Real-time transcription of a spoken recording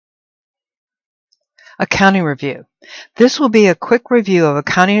Accounting review. This will be a quick review of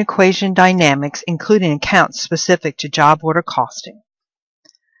accounting equation dynamics, including accounts specific to job order costing.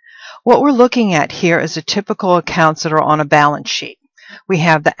 What we're looking at here is the typical accounts that are on a balance sheet. We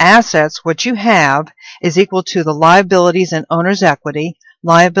have the assets. What you have is equal to the liabilities and owner's equity,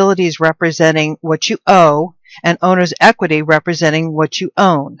 liabilities representing what you owe, and owner's equity representing what you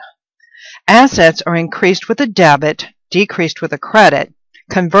own. Assets are increased with a debit, decreased with a credit.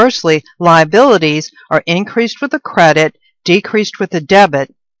 Conversely, liabilities are increased with a credit, decreased with a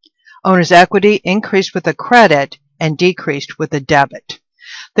debit. Owner's equity increased with a credit and decreased with a debit.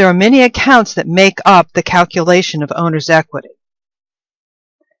 There are many accounts that make up the calculation of owner's equity.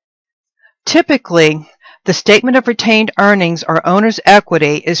 Typically, the statement of retained earnings or owner's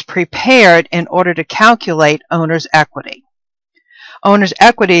equity is prepared in order to calculate owner's equity. Owner's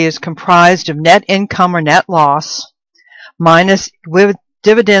equity is comprised of net income or net loss minus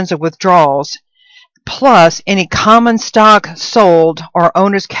dividends or withdrawals, plus any common stock sold or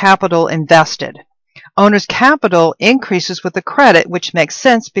owner's capital invested. Owner's capital increases with the credit, which makes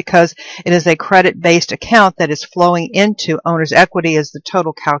sense because it is a credit-based account that is flowing into owner's equity as the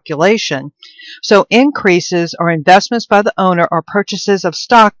total calculation. So increases or investments by the owner or purchases of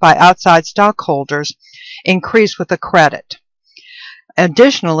stock by outside stockholders increase with the credit.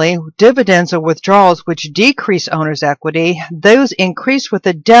 Additionally, dividends or withdrawals which decrease owner's equity, those increase with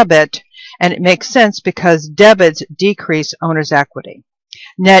a debit, and it makes sense because debits decrease owner's equity.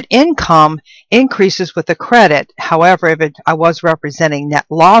 Net income increases with a credit. However, if I was representing net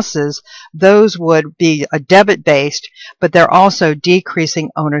losses, those would be a debit-based, but they're also decreasing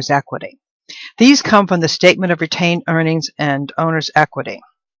owner's equity. These come from the statement of retained earnings and owner's equity.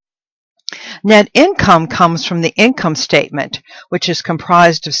 Net income comes from the income statement, which is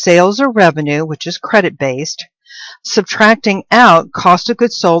comprised of sales or revenue, which is credit-based, subtracting out cost of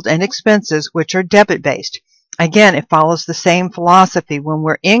goods sold and expenses, which are debit-based. Again, it follows the same philosophy. When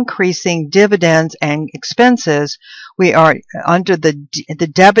we're increasing dividends and expenses, we are under the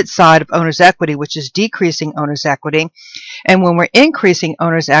debit side of owner's equity, which is decreasing owner's equity. And when we're increasing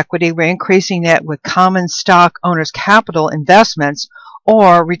owner's equity, we're increasing it with common stock owner's capital investments,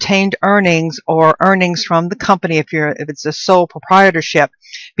 or retained earnings or earnings from the company if it's a sole proprietorship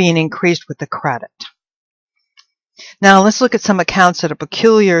being increased with the credit. Now let's look at some accounts that are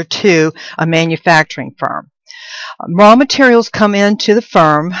peculiar to a manufacturing firm. Raw materials come into the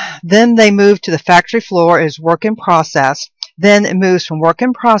firm, then they move to the factory floor as work in process, then it moves from work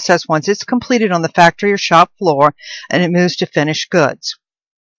in process once it's completed on the factory or shop floor, and it moves to finished goods.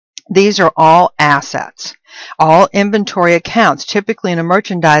 These are all assets. All inventory accounts. Typically in a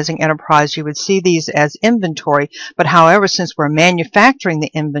merchandising enterprise, you would see these as inventory, but however, since we're manufacturing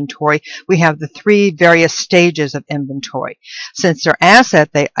the inventory, we have the three various stages of inventory. Since they're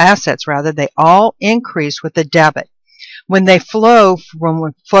assets, they all increase with the debit. When they flow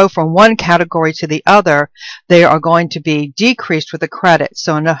from one category to the other, they are going to be decreased with a credit.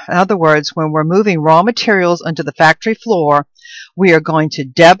 So in other words, when we're moving raw materials onto the factory floor, we are going to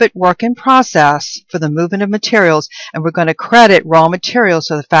debit work in process for the movement of materials, and we're going to credit raw materials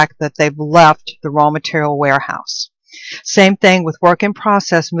for the fact that they've left the raw material warehouse. Same thing with work in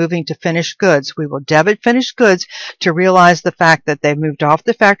process moving to finished goods. We will debit finished goods to realize the fact that they've moved off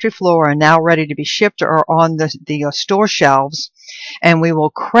the factory floor and now ready to be shipped or on the store shelves. And we will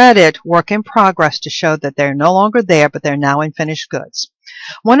credit work in progress to show that they're no longer there, but they're now in finished goods.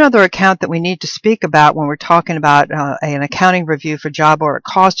 One other account that we need to speak about when we're talking about an accounting review for job order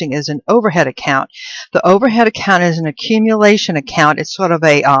costing is an overhead account. The overhead account is an accumulation account. It's sort of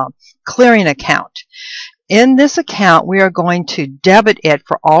a clearing account. In this account, we are going to debit it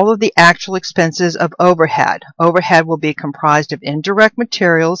for all of the actual expenses of overhead. Overhead will be comprised of indirect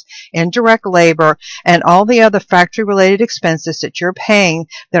materials, indirect labor, and all the other factory-related expenses that you're paying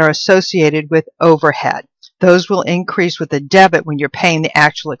that are associated with overhead. Those will increase with a debit when you're paying the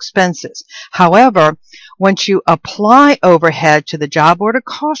actual expenses. However, once you apply overhead to the job order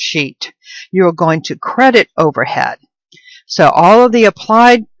cost sheet, you're going to credit overhead. So all of the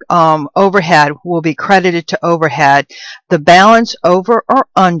applied overhead will be credited to overhead. The balance over or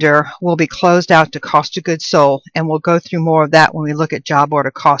under will be closed out to cost of goods sold, and we'll go through more of that when we look at job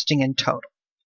order costing in total.